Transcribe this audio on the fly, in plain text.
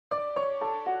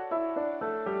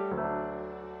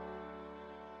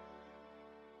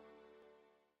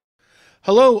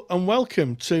Hello and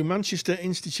welcome to Manchester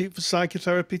Institute for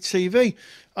Psychotherapy TV.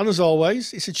 And as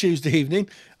always, it's a Tuesday evening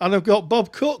and I've got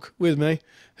Bob Cooke with me,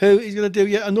 who is going to do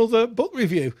yet another book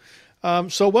review.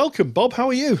 So welcome, Bob. How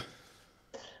are you?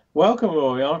 Welcome,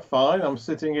 Rory. I'm fine. I'm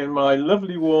sitting in my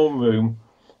lovely warm room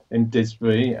in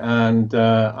Didsbury and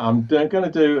I'm going to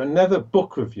do another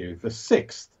book review, the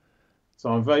sixth. So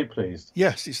I'm very pleased.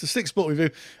 Yes, it's the sixth book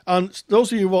review. And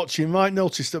those of you watching might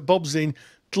notice that Bob's in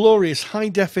glorious high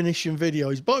definition video.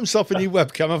 He's bought himself a new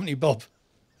webcam, haven't he, Bob?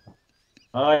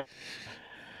 I,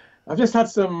 I've just had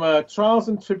some trials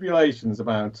and tribulations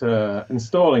about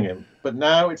installing him, but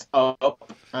now it's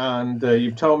up and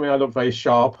you've told me I look very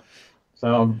sharp.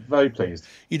 So I'm very pleased.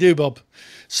 You do, Bob.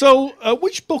 So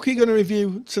which book are you going to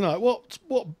review tonight?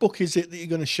 What book is it that you're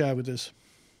going to share with us?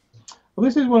 Well,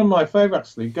 this is one of my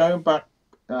favourites, actually, going back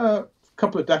a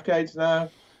couple of decades now,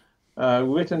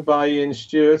 written by Ian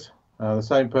Stewart, the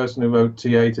same person who wrote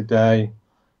TA Today,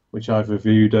 which I've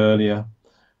reviewed earlier.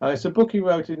 It's a book he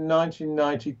wrote in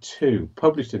 1992,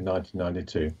 published in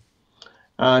 1992,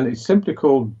 and it's simply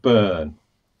called Berne,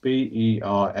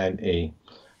 B-E-R-N-E,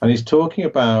 and he's talking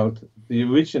about the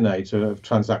originator of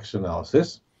transaction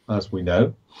analysis, as we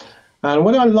know. And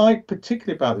what I like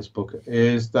particularly about this book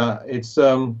is that it's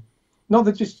not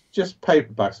that just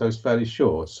paperback, so it's fairly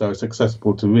short, so it's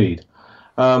accessible to read.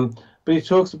 But he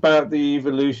talks about the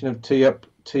evolution of TA up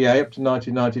to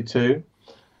 1992,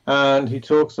 and he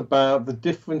talks about the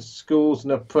different schools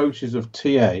and approaches of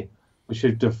TA which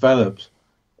have developed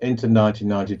into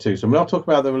 1992. So we're not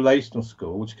talking about the relational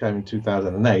school, which came in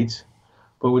 2008,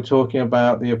 but we're talking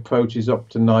about the approaches up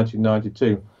to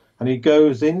 1992. And he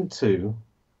goes into,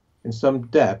 in some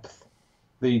depth,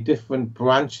 the different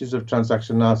branches of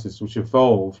transaction analysis which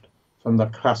evolved from the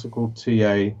classical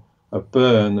TA of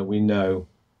Berne that we know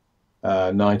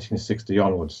 1960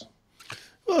 onwards.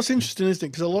 Well, that's interesting, isn't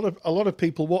it? Because a lot of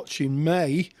people watching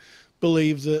may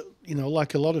believe that, you know,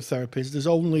 like a lot of therapies, there's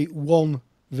only one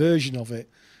version of it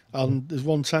and there's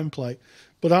one template.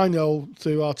 But I know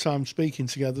through our time speaking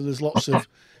together, there's lots of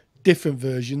different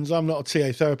versions. I'm not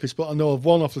a TA therapist, but I know of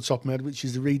one off the top of my head, which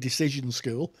is the redecision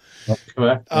school. That's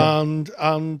correct. Yeah.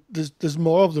 And there's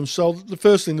more of them. So the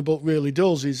first thing the book really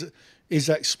does is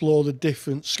explore the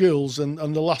different schools. And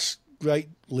the last great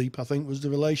leap, I think, was the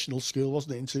relational school,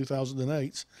 wasn't it, in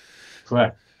 2008?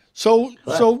 Correct. So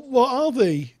Correct. so what are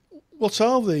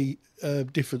the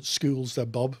different schools then,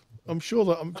 Bob? I'm sure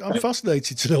that I'm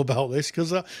fascinated to know about this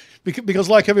because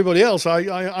like everybody else, I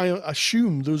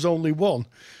assumed there was only one.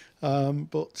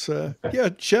 But yeah,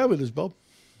 share with us, Bob.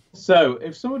 So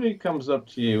if somebody comes up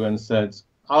to you and says,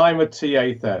 I'm a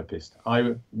TA therapist,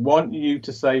 I want you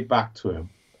to say back to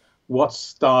him what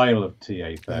style of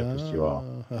TA therapist you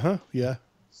are. Yeah.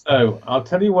 So I'll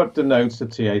tell you what denotes a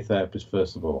TA therapist,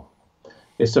 first of all.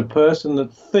 It's a person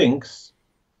that thinks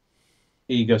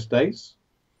ego states,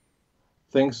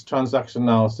 thinks transaction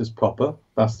analysis proper,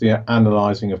 that's the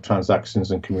analysing of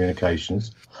transactions and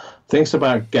communications, thinks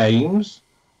about games,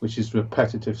 which is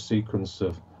repetitive sequence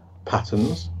of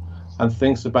patterns, and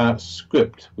thinks about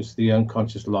script, which is the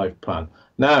unconscious life plan.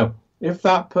 Now, if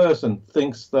that person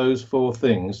thinks those four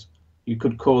things, you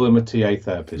could call them a TA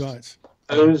therapist. Right.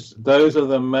 Those are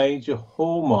the major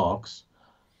hallmarks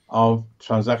of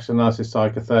transaction analysis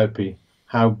psychotherapy,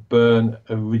 how Berne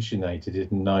originated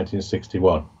it in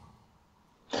 1961.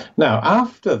 Now,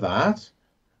 after that,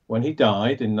 when he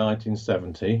died in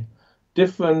 1970,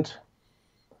 different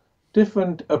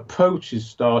approaches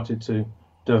started to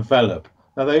develop.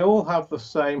 Now, they all have the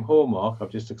same hallmark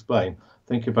I've just explained.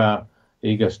 Think about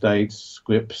ego states,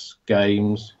 scripts,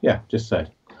 games. Yeah, just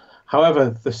said. However,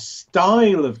 the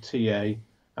style of TA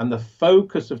and the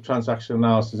focus of transaction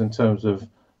analysis in terms of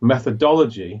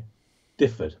methodology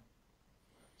differed.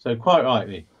 So quite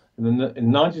rightly, in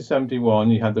 1971,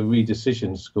 you had the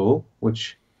redecision school,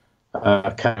 which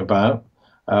came about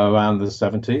around the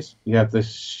 70s. You had the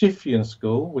Schiffian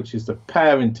school, which is the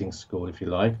parenting school, if you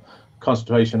like,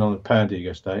 concentration on the parent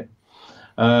ego state.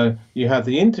 You had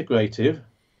the integrative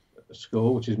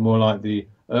school, which is more like the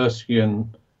Erskian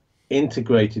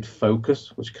integrated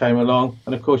focus, which came along.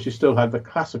 And of course, you still had the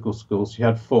classical schools. You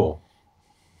had four.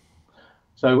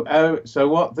 So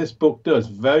what this book does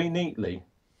very neatly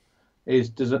is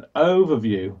does an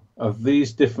overview of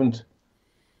these different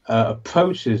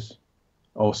approaches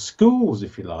or schools,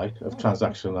 if you like, of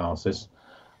transaction analysis,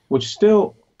 which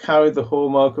still carry the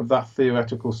hallmark of that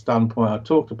theoretical standpoint I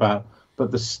talked about, but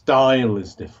the style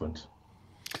is different.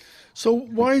 So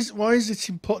why is it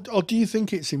important, or do you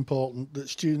think it's important that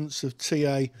students of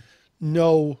TA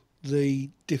know the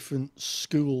different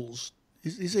schools?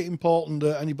 Is it important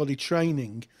that anybody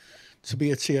training to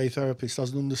be a TA therapist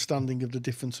has an understanding of the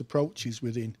different approaches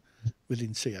within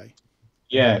TA.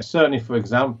 Yeah, certainly for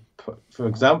exam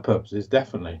purposes,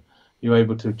 definitely. You're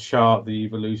able to chart the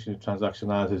evolution of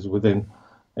transaction analysis within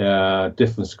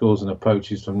different schools and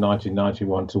approaches from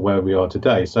 1991 to where we are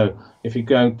today. So if you're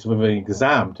going to an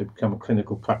exam to become a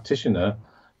clinical practitioner,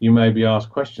 you may be asked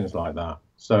questions like that.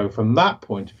 So from that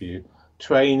point of view,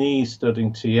 trainees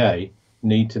studying TA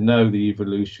need to know the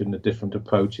evolution, the different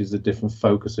approaches, the different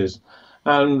focuses,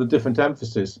 and the different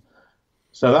emphasis.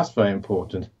 So that's very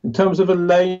important. In terms of a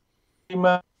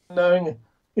layman knowing,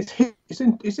 it's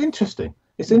interesting.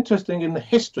 It's interesting in the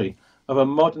history of a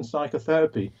modern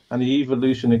psychotherapy and the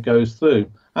evolution it goes through.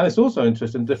 And it's also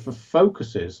interesting in different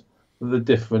focuses that the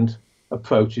different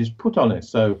approaches put on it.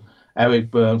 So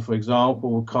Eric Berne, for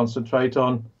example, will concentrate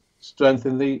on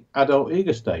strengthening the adult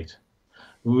ego state.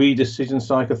 Redecision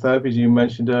psychotherapy, as you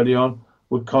mentioned early on,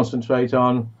 would concentrate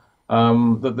on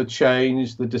that the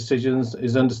change, the decisions,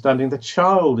 is understanding the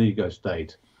child ego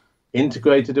state.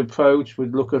 Integrated approach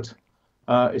would look at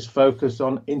is focused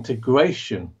on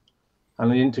integration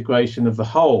and the integration of the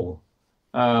whole.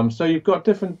 So you've got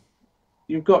different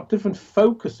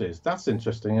focuses. That's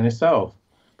interesting in itself.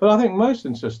 But I think most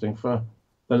interesting for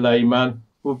the layman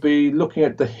would be looking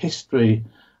at the history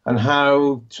and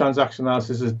how transaction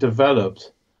analysis has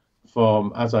developed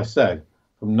from, as I said,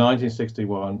 from 1961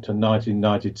 to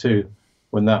 1992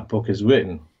 when that book is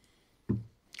written.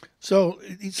 So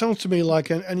it sounds to me like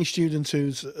any student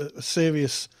who's a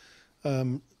serious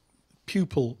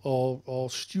pupil or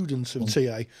student of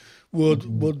TA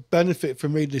would benefit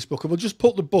from reading this book. And we'll just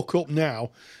put the book up now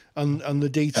and the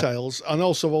details, and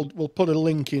also we'll put a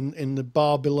link in the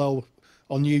bar below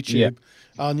on YouTube,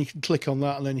 and you can click on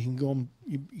that, and then you can go on.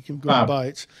 You can go and buy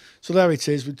it. So there it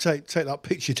is. We take that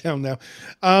picture down now,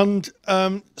 and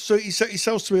so it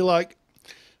sounds to me like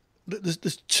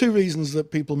there's two reasons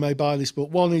that people may buy this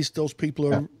book. One is those people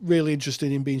who are really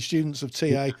interested in being students of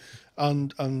TA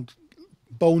and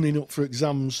boning up for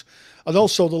exams, and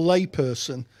also the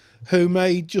layperson who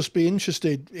may just be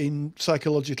interested in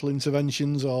psychological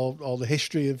interventions or the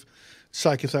history of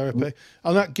psychotherapy,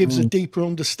 and that gives a deeper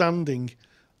understanding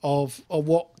of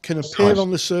what can appear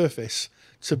on the surface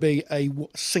to be a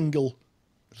single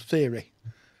theory,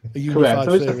 a unified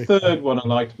theory. There's a third one I'd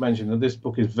like to mention that this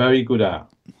book is very good at.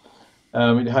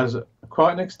 It has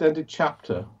quite an extended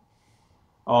chapter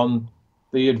on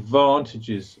the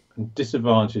advantages and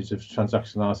disadvantages of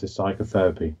transaction analysis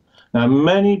psychotherapy. Now,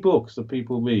 many books that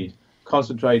people read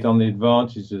concentrate on the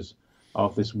advantages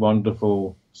of this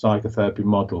wonderful psychotherapy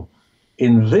model.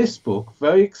 In this book,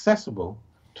 very accessible,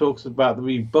 talks about the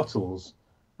rebuttals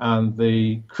and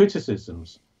the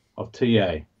criticisms of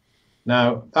TA.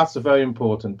 Now, that's very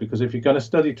important, because if you're going to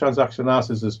study transaction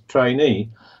analysis as a trainee,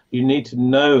 you need to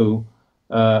know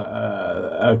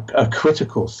a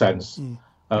critical sense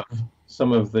of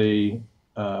some of the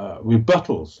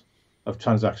rebuttals of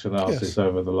transaction analysis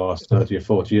over the last 30 or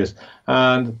 40 years.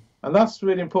 And that's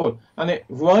really important. And it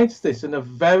writes this in a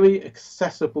very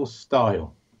accessible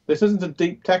style. This isn't a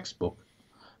deep textbook.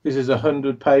 This is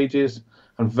 100 pages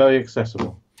and very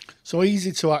accessible. So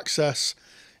easy to access.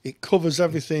 It covers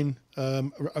everything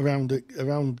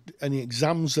around any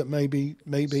exams that maybe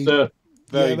up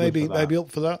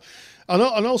for that. And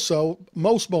also,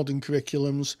 most modern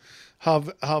curriculums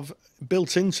have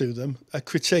built into them a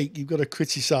critique. You've got to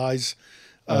criticise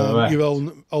your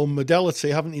own modality,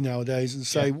 haven't you, nowadays, and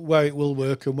say where it will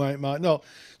work and where it might not.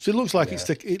 So it looks like it's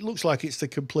the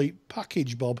complete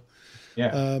package, Bob.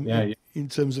 In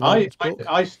terms of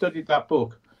I studied that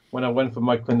book when I went for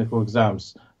my clinical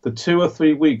exams. The 2 or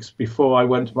 3 weeks before I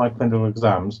went to my clinical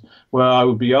exams, where I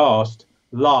would be asked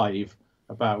live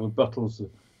about rebuttals,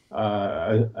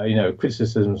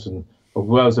 criticisms and as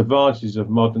well as advantages of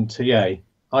modern TA,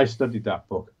 I studied that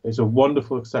book. It's a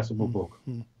wonderful, accessible book.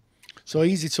 So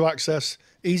easy to access,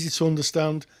 easy to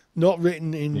understand, not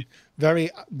written in very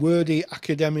wordy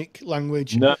academic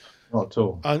language. No, not at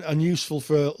all. And useful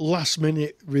for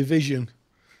last-minute revision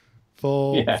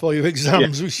for your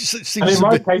exams, which seems and in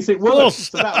my case it worked.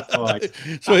 So that's right.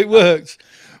 So it worked.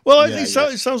 Well, it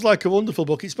sounds like a wonderful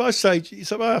book. It's by Sage.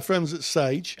 It's by our friends at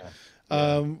Sage.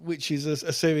 Which is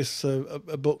a serious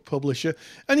a book publisher.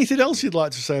 Anything else you'd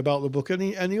like to say about the book?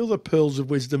 Any other pearls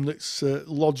of wisdom that's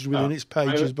lodged within its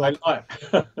pages, Bob?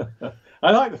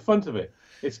 I like the front of it.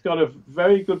 It's got a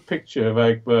very good picture of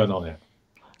Eric Berne on it.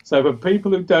 So for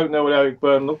people who don't know what Eric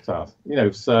Berne looked at, many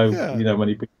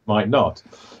people might not.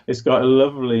 It's got a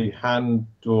lovely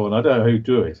hand-drawn, I don't know who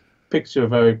drew it, picture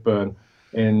of Eric Berne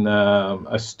in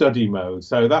a study mode.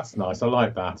 So that's nice. I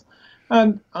like that.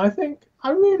 And I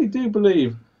really do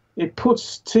believe it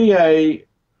puts TA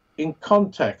in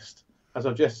context, as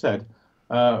I've just said,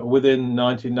 within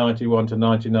 1991 to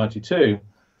 1992,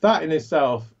 that in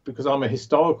itself, because I'm a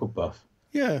historical buff,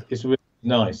 is really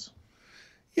nice.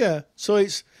 Yeah, so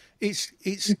it's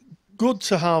good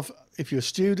to have if you're a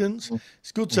student.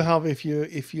 It's good to have if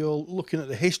you're looking at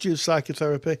the history of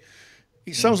psychotherapy.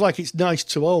 It sounds like it's nice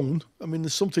to own. I mean,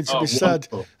 there's something to be said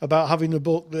about having a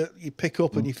book that you pick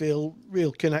up and you feel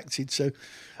real connected to,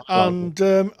 and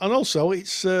also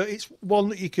it's one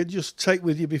that you could just take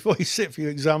with you before you sit for your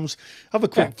exams. Have a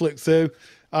quick flick through,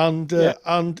 and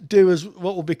do as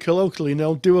what will be colloquially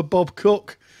known, do a Bob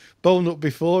Cooke, bone up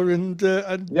before and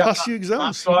pass your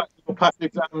exams. That's right, you'll pass your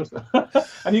exams,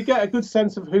 and you get a good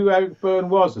sense of who Eric Berne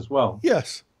was as well.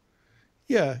 Yes.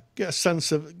 Yeah, get a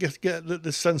sense of get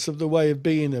the sense of the way of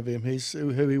being of him,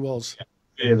 who he was.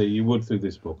 Yeah, really, you would through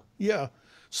this book. Yeah,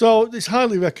 so it's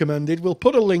highly recommended. We'll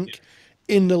put a link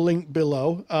in the link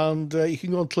below, and you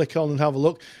can go and click on and have a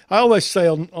look. I always say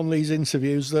on these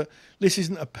interviews that this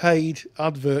isn't a paid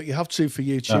advert. You have to for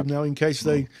YouTube now, in case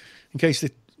they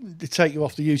take you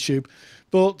off the YouTube.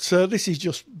 But this is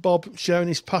just Bob sharing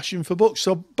his passion for books.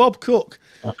 So Bob Cooke,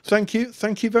 thank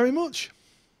you very much.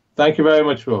 Thank you very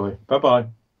much, Rory. Bye-bye.